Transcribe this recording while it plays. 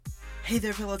Hey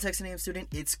there, fellow Texan AM student.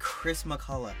 It's Chris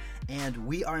McCullough, and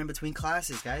we are in between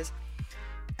classes, guys.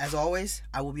 As always,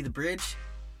 I will be the bridge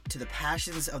to the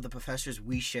passions of the professors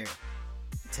we share.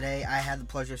 Today, I had the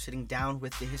pleasure of sitting down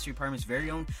with the history department's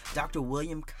very own Dr.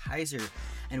 William Kaiser,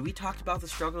 and we talked about the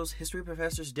struggles history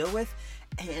professors deal with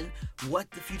and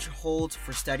what the future holds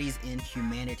for studies in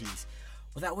humanities.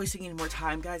 Without wasting any more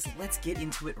time, guys, let's get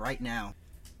into it right now.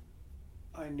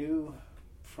 I knew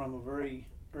from a very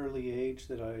early age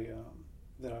that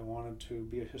I wanted to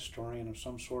be a historian of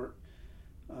some sort.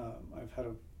 I've had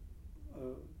a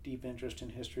deep interest in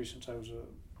history since I was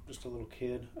just a little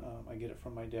kid. I get it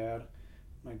from my dad.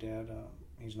 My dad,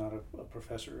 he's not a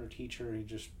professor or teacher. He's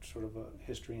just sort of a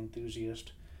history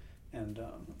enthusiast. And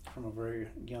from a very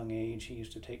young age, he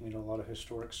used to take me to a lot of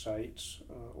historic sites,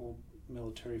 old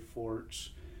military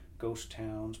forts, ghost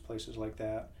towns, places like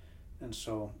that. And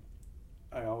so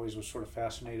I always was sort of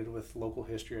fascinated with local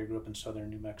history. I grew up in southern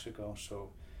New Mexico, so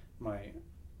my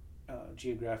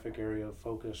geographic area of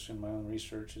focus in my own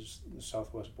research is the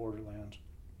southwest borderlands.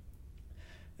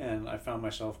 And I found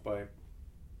myself by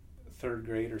third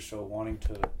grade or so wanting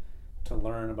to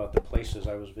learn about the places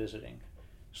I was visiting.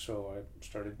 So I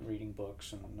started reading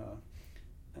books and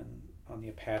on the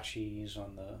Apaches,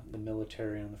 on the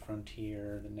military on the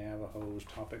frontier, the Navajos,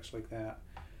 topics like that.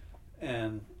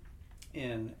 And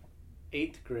in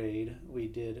 8th grade, we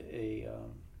did a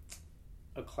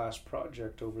class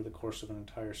project over the course of an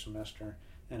entire semester,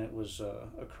 and it was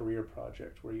a career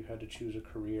project where you had to choose a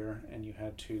career and you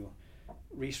had to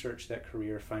research that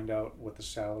career, find out what the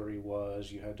salary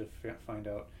was. You had to find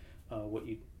out what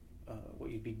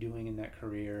you'd be doing in that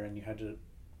career, and you had to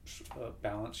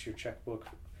balance your checkbook.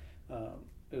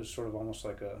 It was sort of almost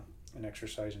like an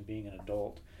exercise in being an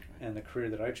adult. And the career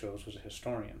that I chose was a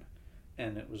historian.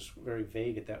 And it was very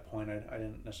vague at that point. I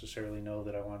didn't necessarily know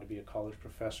that I wanted to be a college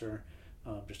professor.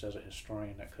 Just as a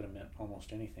historian, that could have meant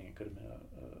almost anything. It could have been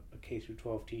a K through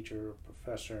 12 teacher, a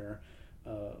professor,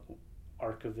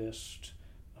 archivist,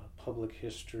 public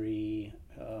history,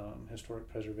 historic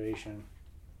preservation.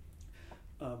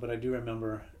 But I do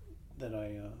remember that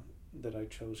I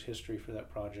chose history for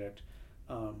that project.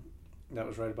 That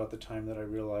was right about the time that I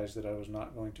realized that I was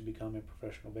not going to become a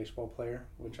professional baseball player,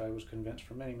 which I was convinced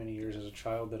for many, many years as a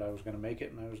child that I was going to make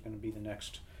it and I was going to be the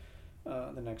next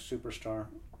superstar.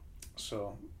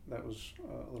 So that was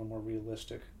a little more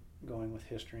realistic going with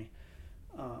history.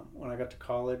 When I got to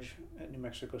college at New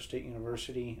Mexico State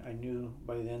University, I knew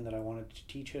by then that I wanted to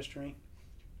teach history.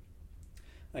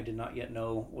 I did not yet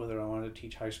know whether I wanted to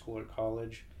teach high school or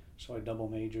college, so I double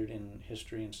majored in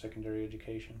history and secondary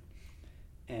education.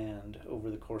 And over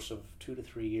the course of 2 to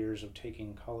 3 years of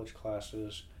taking college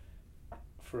classes,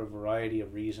 for a variety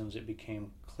of reasons, it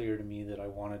became clear to me that I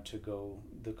wanted to go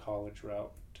the college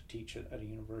route to teach at a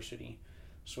university.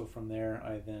 So from there,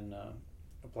 I then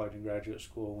applied to graduate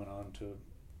school, went on to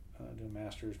do a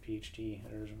master's, PhD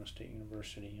at Arizona State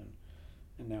University,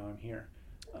 and now I'm here.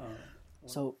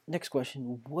 So next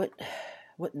question, what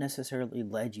necessarily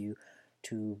led you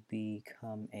to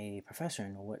become a professor,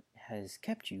 and what has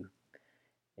kept you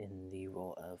in the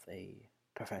role of a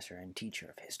professor and teacher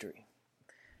of history?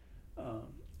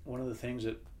 One of the things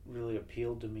that really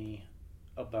appealed to me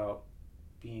about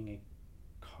being a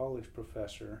college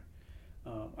professor,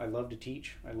 I love to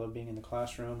teach. I love being in the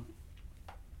classroom.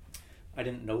 I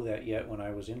didn't know that yet when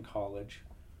I was in college,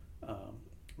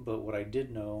 but what I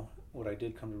did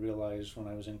come to realize when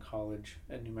I was in college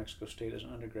at New Mexico State as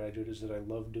an undergraduate is that I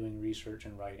love doing research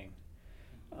and writing.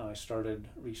 I started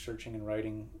researching and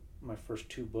writing my first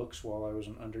 2 books while I was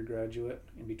an undergraduate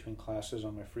in between classes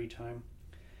on my free time,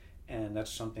 and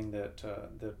that's something that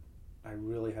I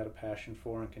really had a passion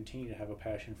for and continue to have a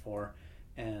passion for,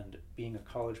 and being a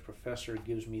college professor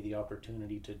gives me the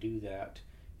opportunity to do that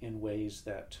in ways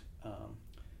that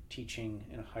teaching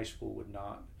in a high school would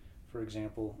not. For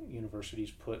example, universities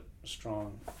put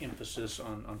strong emphasis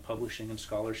on publishing and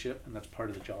scholarship, and that's part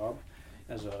of the job.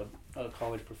 As a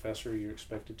college professor, you're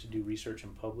expected to do research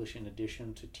and publish in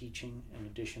addition to teaching, in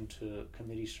addition to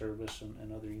committee service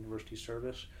and other university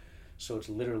service. So it's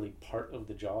literally part of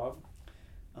the job.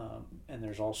 And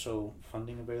there's also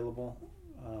funding available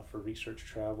for research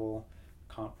travel,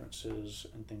 conferences,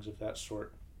 and things of that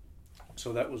sort.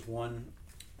 So that was one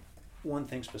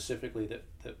thing specifically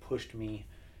that pushed me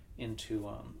into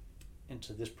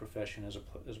this profession as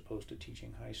opposed to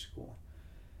teaching high school.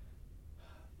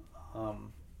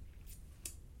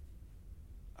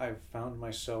 I've found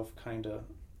myself kind of,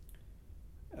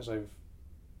 as I've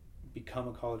become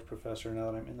a college professor,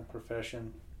 now that I'm in the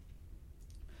profession,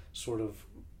 sort of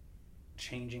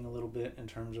changing a little bit in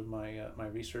terms of my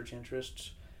research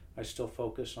interests. I still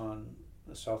focus on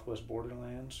the Southwest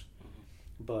borderlands,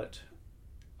 but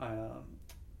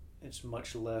it's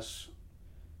much less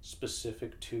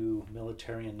specific to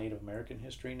military and Native American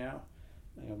history now.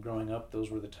 Growing up, those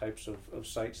were the types of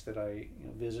sites that I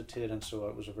visited, and so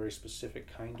it was a very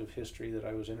specific kind of history that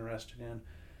I was interested in.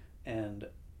 And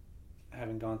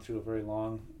having gone through a very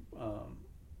long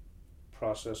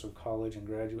process of college and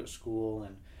graduate school,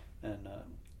 and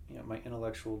my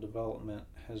intellectual development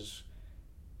has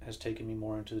taken me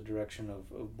more into the direction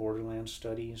of borderland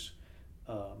studies.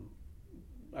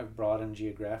 I've broadened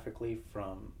geographically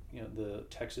from the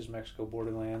Texas-Mexico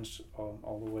borderlands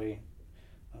all the way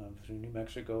through New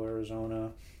Mexico,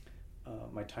 Arizona.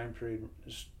 My time period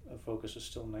focus is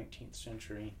still 19th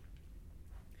century.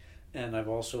 And I've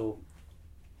also,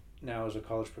 now as a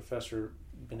college professor,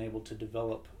 been able to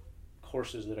develop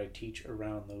courses that I teach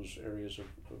around those areas of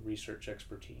research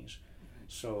expertise.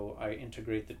 So I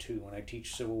integrate the two. When I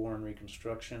teach Civil War and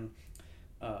Reconstruction,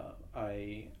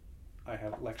 I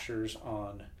have lectures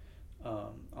on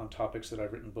topics that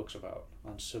I've written books about,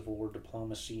 on Civil War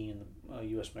diplomacy in the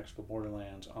U.S.-Mexico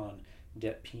borderlands, on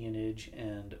debt peonage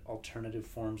and alternative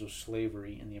forms of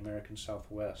slavery in the American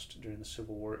Southwest during the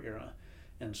Civil War era.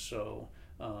 And so,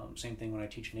 same thing when I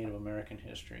teach Native American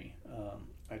history.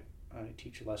 I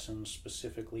teach lessons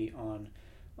specifically on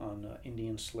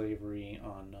Indian slavery,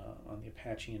 on the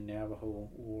Apache and Navajo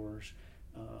wars,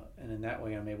 and in that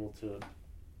way I'm able to,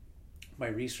 my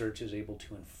research is able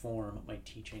to inform my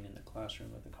teaching in the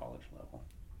classroom at the college level.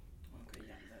 Okay,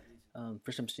 yeah.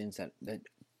 For some students that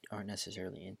aren't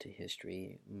necessarily into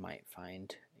history, might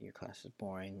find your classes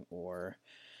boring or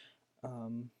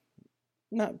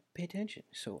not pay attention.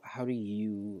 So how do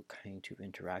you kind of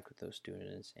interact with those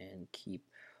students and keep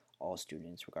all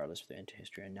students, regardless if they're into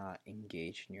history or not,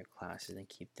 engaged in your classes and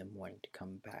keep them wanting to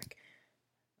come back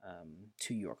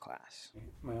to your class?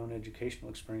 My own educational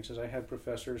experiences, I had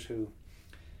professors who,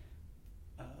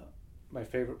 my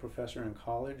favorite professor in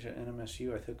college at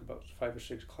NMSU, I took about 5 or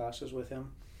 6 classes with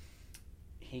him.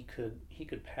 He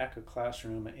could pack a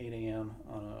classroom at 8 a.m.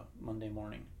 on a Monday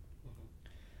morning.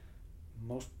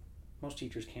 Most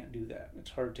teachers can't do that.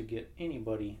 It's hard to get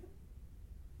anybody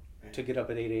to get up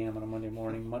at 8 a.m. on a Monday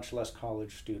morning, much less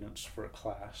college students for a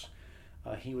class.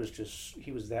 He was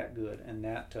that good, and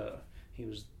he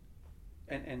was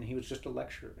just a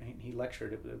lecturer. He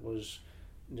lectured.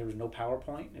 There was no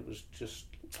PowerPoint. It was just,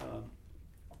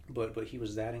 but he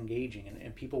was that engaging,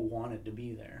 and people wanted to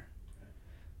be there.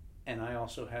 And I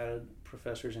also had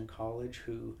professors in college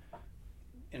who,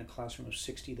 in a classroom of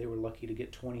 60, they were lucky to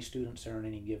get 20 students there on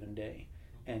any given day,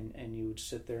 and you would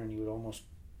sit there and you would almost,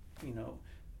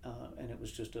 and it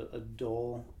was just a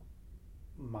dull,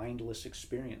 mindless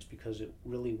experience, because it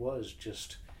really was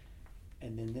just,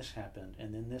 and then this happened,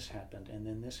 and then this happened, and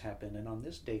then this happened, and on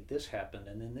this date this happened,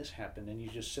 and then this happened, and you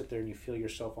just sit there and you feel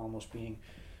yourself almost being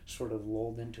sort of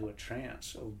lulled into a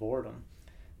trance of boredom.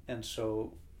 And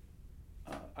so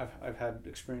I've had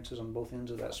experiences on both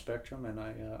ends of that spectrum, and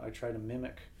I try to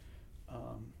mimic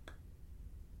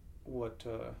what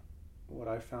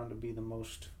I found to be the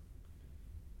most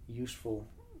useful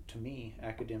to me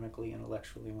academically,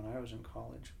 intellectually, when I was in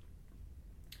college.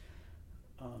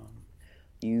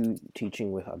 You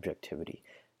teaching with objectivity,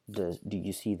 do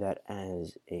you see that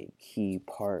as a key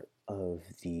part of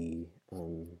the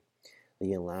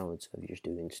allowance of your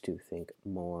students to think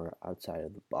more outside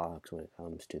of the box when it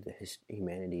comes to the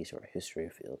humanities or history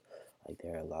field? Like,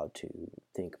 they're allowed to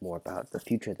think more about the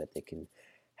future that they can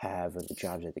have or the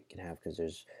jobs that they can have, because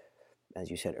there's,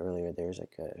 as you said earlier, there's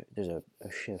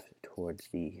a shift towards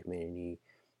the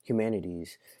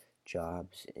humanities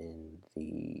jobs in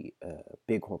the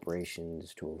big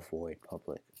corporations to avoid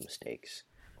public mistakes.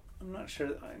 I'm not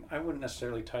sure. I wouldn't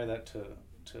necessarily tie that to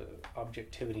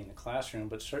objectivity in the classroom,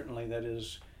 but certainly that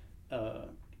is a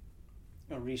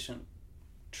recent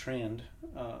trend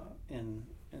in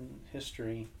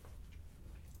history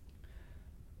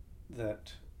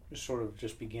that is sort of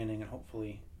just beginning and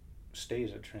hopefully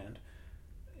stays a trend,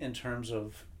 in terms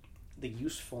of the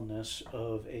usefulness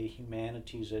of a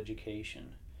humanities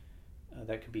education.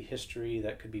 That could be history,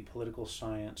 that could be political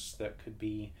science, that could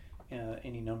be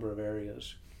any number of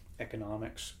areas,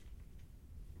 economics.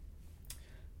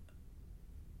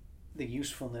 The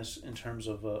usefulness in terms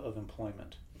of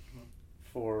employment.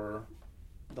 For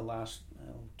the last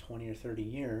 20 or 30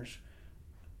 years,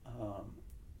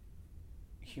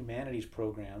 humanities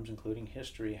programs, including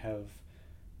history, have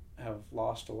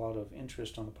lost a lot of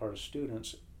interest on the part of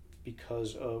students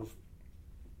because of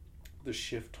the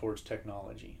shift towards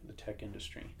technology, the tech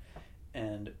industry.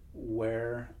 And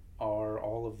where are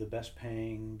all of the best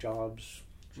paying jobs,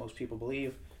 most people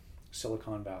believe?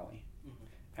 Silicon Valley.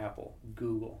 Apple,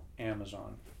 Google,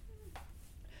 Amazon,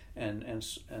 and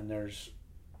there's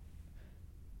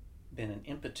been an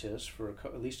impetus for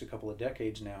at least a couple of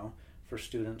decades now for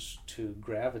students to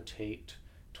gravitate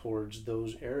towards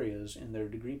those areas in their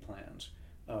degree plans.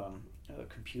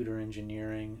 Computer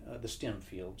engineering, the STEM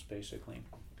fields, basically.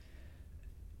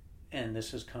 And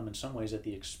this has come in some ways at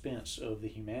the expense of the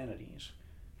humanities.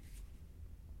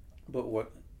 But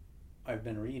what I've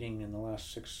been reading in the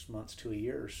last 6 months to a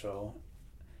year or so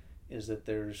is that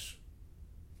there's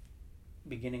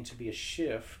beginning to be a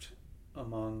shift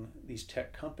among these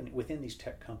within these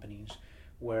tech companies,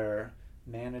 where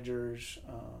managers,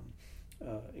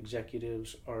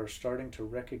 executives are starting to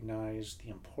recognize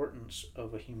the importance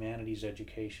of a humanities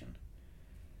education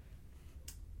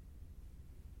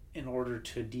in order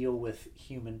to deal with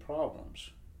human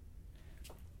problems.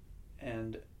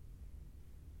 And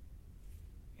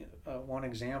one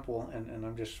example, and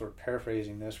I'm just sort of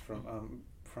paraphrasing this from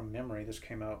memory, this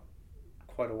came out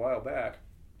quite a while back,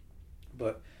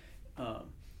 but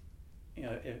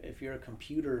if you're a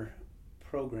computer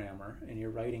programmer and you're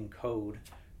writing code,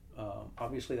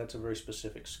 obviously that's a very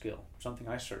specific skill, something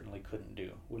I certainly couldn't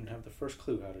do, wouldn't have the first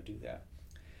clue how to do that.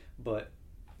 But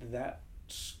that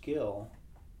skill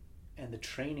and the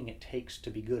training it takes to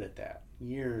be good at that,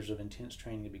 years of intense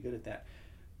training to be good at that,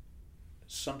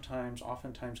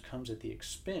 oftentimes comes at the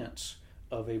expense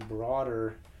of a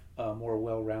broader, more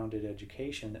well-rounded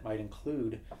education that might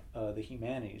include the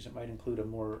humanities. It might include a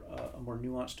more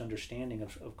nuanced understanding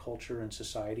of culture and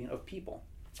society and of people.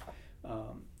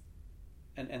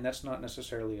 And that's not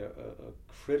necessarily a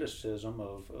criticism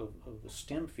of the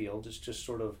STEM fields. It's just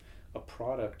sort of a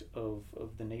product of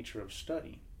the nature of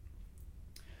study.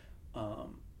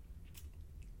 And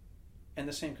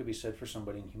the same could be said for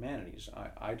somebody in humanities.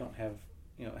 I don't have,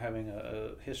 having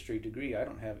a history degree, I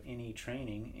don't have any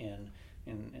training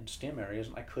in STEM areas,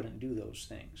 and I couldn't do those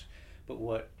things. But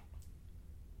what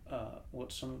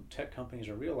some tech companies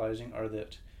are realizing are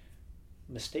that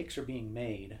mistakes are being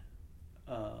made,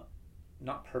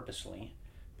 not purposely,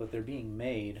 but they're being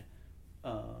made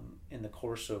in the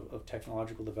course of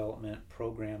technological development,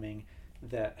 programming,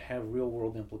 that have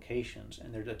real-world implications.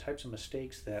 And they're the types of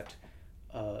mistakes that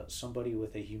somebody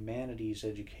with a humanities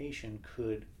education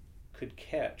could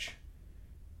catch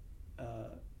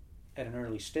at an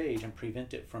early stage and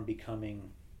prevent it from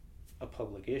becoming a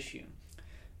public issue.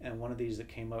 And one of these that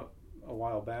came up a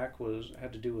while back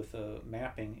had to do with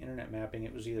mapping, internet mapping.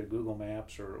 It was either Google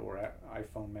Maps or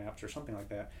iPhone Maps or something like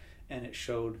that, and it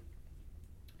showed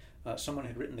someone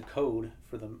had written the code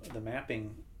for the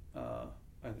mapping.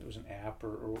 It was an app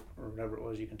or whatever it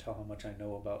was. You can tell how much I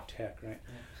know about tech, right?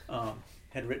 Yeah.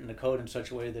 Had written the code in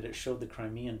such a way that it showed the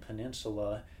Crimean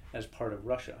Peninsula as part of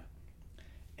Russia.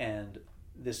 And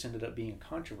this ended up being a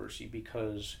controversy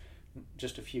because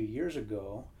just a few years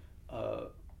ago,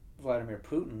 Vladimir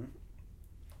Putin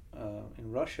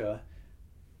in Russia,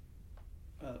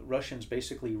 Russians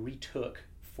basically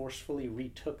forcefully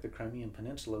retook the Crimean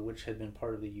Peninsula, which had been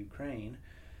part of the Ukraine,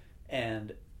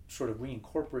 and sort of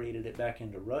reincorporated it back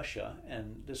into Russia.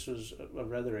 And this was a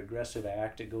rather aggressive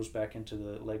act. It goes back into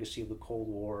the legacy of the Cold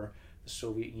War, the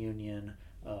Soviet Union,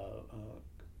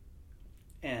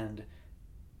 and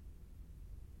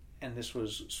this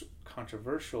was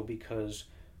controversial because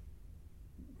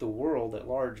the world at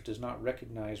large does not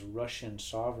recognize Russian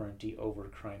sovereignty over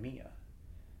Crimea.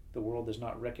 The world does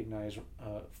not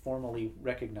formally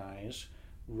recognize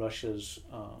Russia's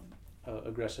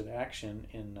aggressive action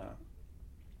in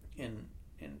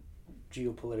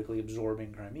geopolitically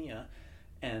absorbing Crimea,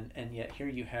 and yet here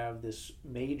you have this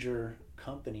major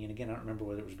company, and again I don't remember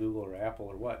whether it was Google or Apple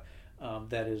or what,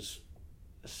 that is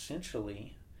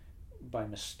essentially by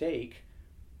mistake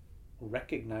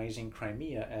recognizing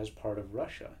Crimea as part of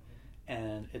Russia.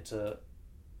 And it's a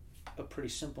pretty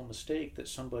simple mistake that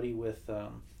somebody with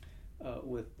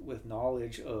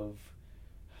knowledge of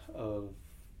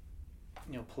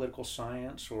political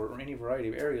science or any variety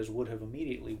of areas would have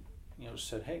immediately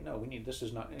said, hey, no, we need, this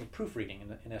is not, any proofreading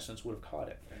in essence would have caught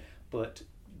it. Right. But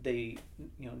they,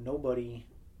 nobody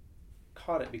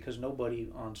caught it because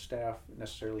nobody on staff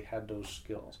necessarily had those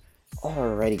skills.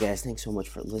 Alrighty guys, thanks so much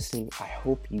for listening. I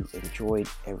hope you enjoyed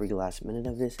every last minute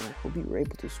of this, and I hope you were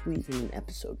able to squeeze in an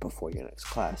episode before your next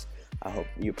class. I hope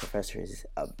your professor is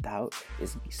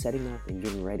setting up and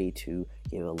getting ready to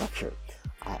give a lecture.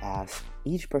 I ask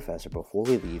each professor before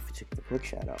we leave to give a quick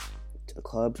shout out to the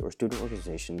clubs or student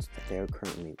organizations that they are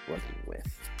currently working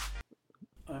with.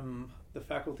 I'm the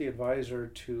faculty advisor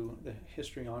to the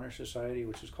History Honor Society,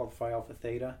 which is called Phi Alpha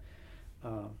Theta.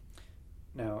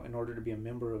 Now, in order to be a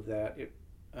member of that, it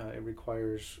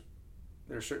requires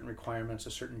there are certain requirements,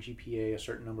 a certain GPA, a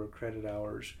certain number of credit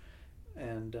hours,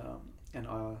 and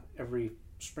every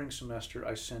spring semester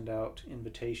I send out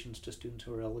invitations to students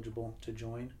who are eligible to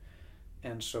join.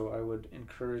 And so I would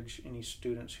encourage any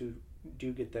students who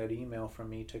do get that email from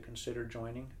me to consider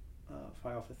joining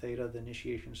Phi Alpha Theta. The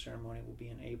initiation ceremony will be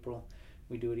in April.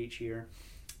 We do it each year.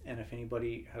 And if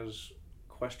anybody has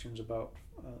questions about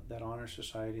that honor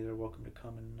society, they're welcome to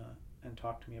come and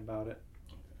talk to me about it.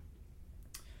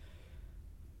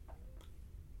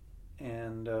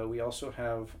 And we also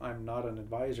have, I'm not an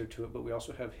advisor to it, but we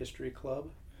also have History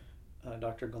Club.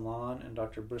 Dr. Galan and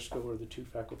Dr. Briscoe are the two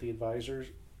faculty advisors.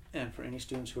 And for any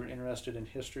students who are interested in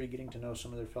history, getting to know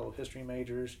some of their fellow history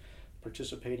majors,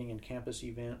 participating in campus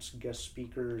events, guest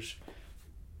speakers,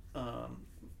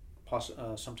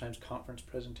 sometimes conference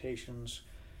presentations,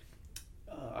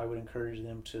 I would encourage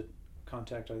them to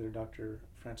contact either Dr.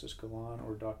 Francis Galan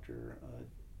or Dr.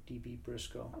 D.B.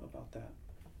 Briscoe about that.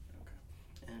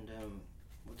 Okay. And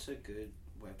what's a good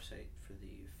website for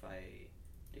the Phi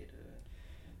Theta?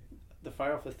 The Phi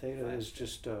Alpha Theta is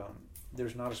just,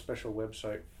 there's not a special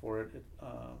website for it.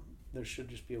 There should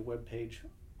just be a web page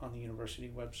on the university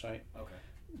website. Okay.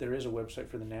 There is a website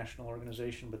for the national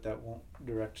organization, but that won't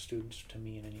direct students to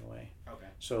me in any way. Okay.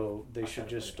 So they should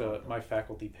just, my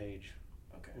faculty page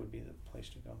Okay. would be the place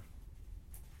to go.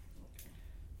 Okay.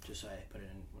 Just so I put it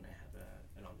in when I have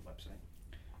it on the website.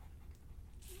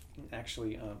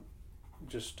 Actually,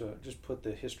 just put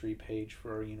the history page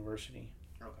for our university.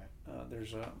 Okay.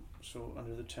 There's so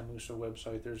under the TEMUSA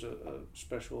website, there's a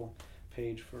special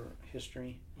page for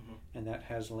history, and that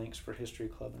has links for History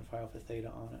Club and Phi Alpha Theta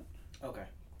on it. Okay.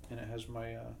 And it has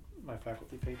my my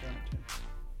faculty page on it too.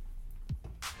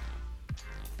 All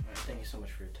right. Thank you so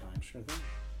much for your time. Sure thing.